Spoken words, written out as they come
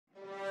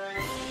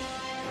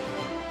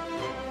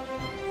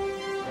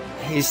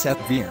Hey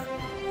Satvir.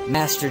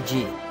 Master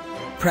G.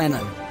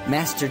 Pranam,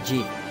 Master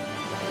G.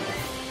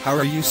 How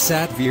are you,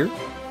 Satvir?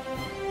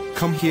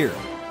 Come here.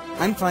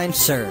 I'm fine,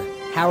 sir.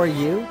 How are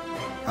you?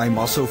 I'm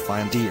also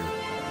fine, dear.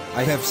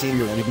 I have seen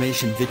your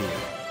animation video.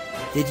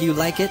 Did you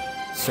like it,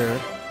 sir?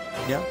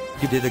 Yeah,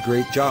 you did a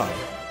great job.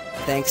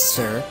 Thanks,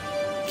 sir.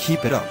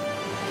 Keep it up.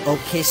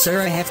 Okay,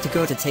 sir, I have to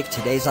go to take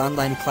today's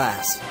online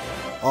class.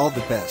 All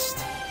the best.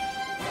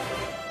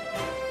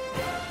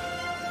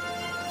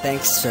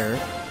 Thanks, sir.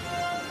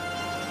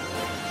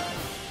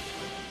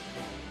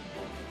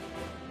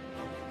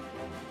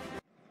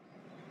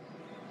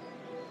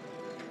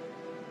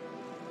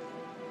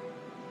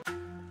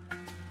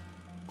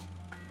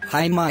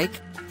 Hi, Mike.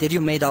 Did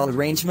you made all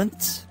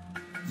arrangements?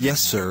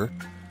 Yes, sir.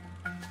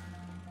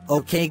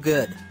 Okay,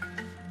 good.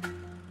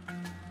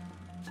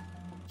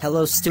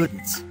 Hello,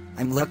 students.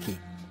 I'm Lucky.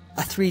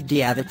 A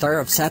 3D avatar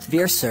of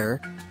Satvir, sir.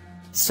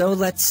 So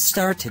let's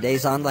start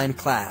today's online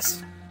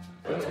class.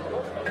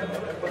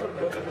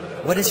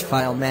 What is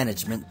file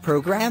management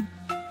program?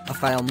 A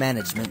file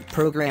management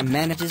program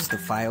manages the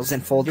files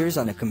and folders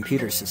on a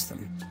computer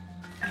system.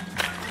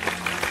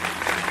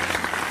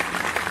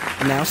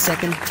 Now,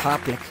 second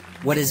topic.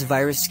 What is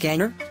virus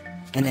scanner?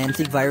 An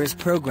antivirus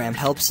program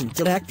helps in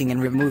detecting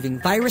and removing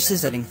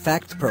viruses that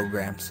infect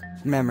programs,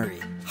 memory,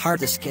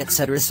 hard disk,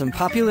 etc. Some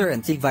popular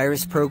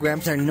antivirus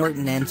programs are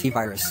Norton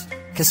Antivirus,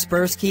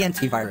 Kaspersky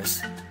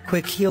Antivirus,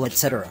 Quick Heal,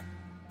 etc.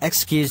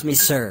 Excuse me,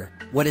 sir,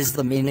 what is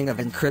the meaning of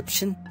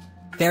encryption?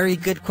 Very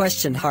good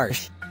question,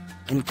 Harsh.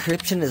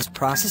 Encryption is a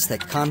process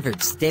that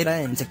converts data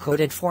into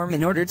coded form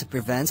in order to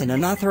prevent an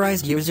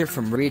unauthorized user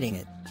from reading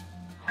it.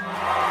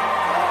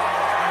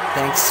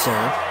 Thanks,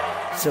 sir.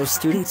 So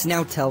students,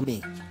 now tell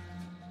me,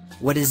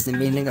 what is the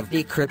meaning of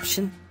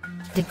decryption?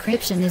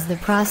 Decryption is the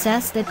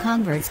process that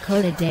converts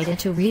coded data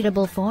to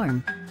readable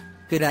form.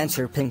 Good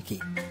answer, Pinky.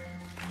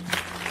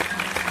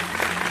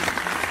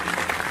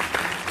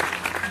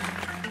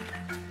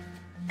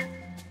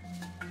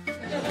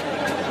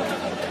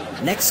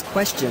 Next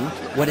question,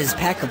 what is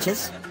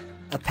packages?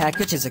 A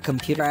package is a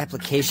computer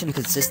application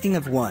consisting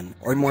of one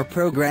or more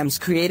programs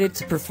created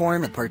to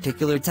perform a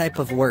particular type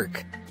of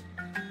work,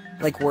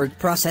 like word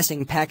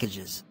processing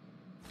packages.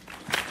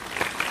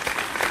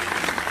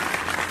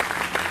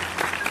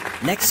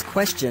 Next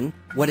question,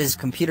 what is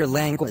computer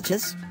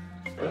languages?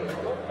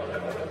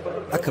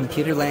 A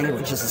computer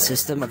language is a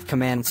system of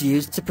commands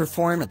used to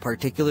perform a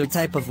particular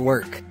type of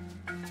work.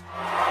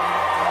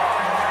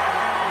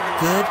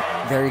 Good,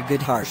 very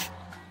good, Harsh.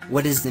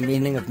 What is the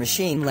meaning of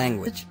machine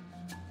language?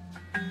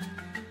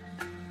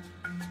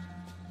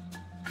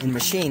 In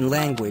machine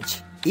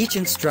language, each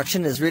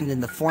instruction is written in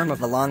the form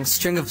of a long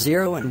string of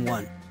 0 and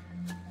 1.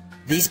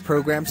 These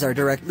programs are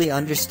directly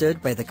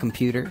understood by the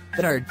computer,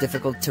 but are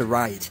difficult to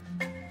write.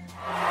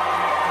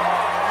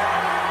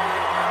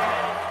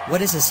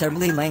 What is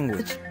assembly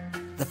language?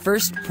 The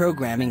first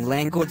programming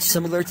language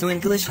similar to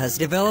English has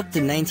developed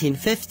in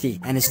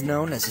 1950 and is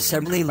known as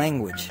assembly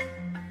language.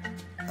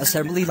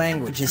 Assembly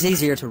language is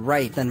easier to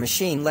write than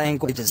machine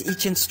language, as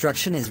each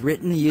instruction is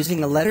written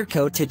using a letter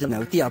code to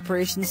denote the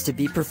operations to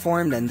be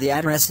performed and the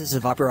addresses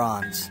of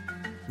operands.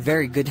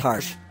 Very good,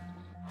 Harsh.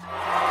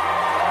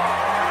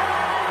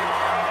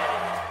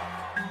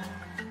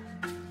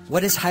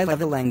 What is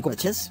high-level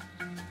languages?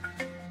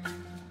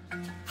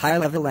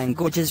 High-level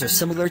languages are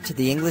similar to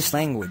the English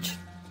language.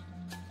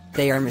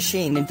 They are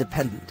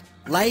machine-independent.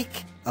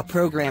 Like, a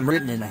program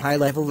written in a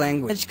high-level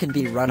language can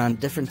be run on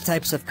different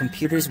types of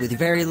computers with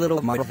very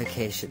little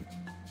modification.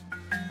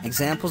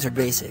 Examples are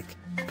BASIC,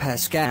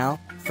 Pascal,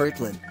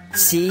 Fortran,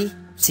 C,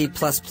 C++,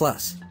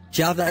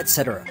 Java,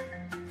 etc.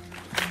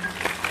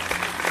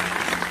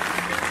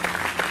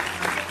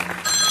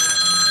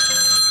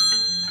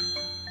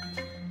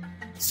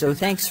 So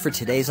thanks for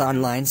today's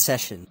online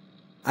session.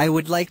 I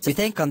would like to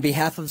thank on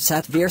behalf of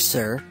Satvir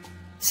sir.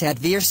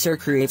 Satvir sir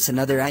creates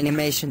another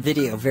animation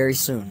video very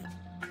soon.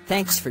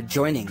 Thanks for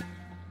joining.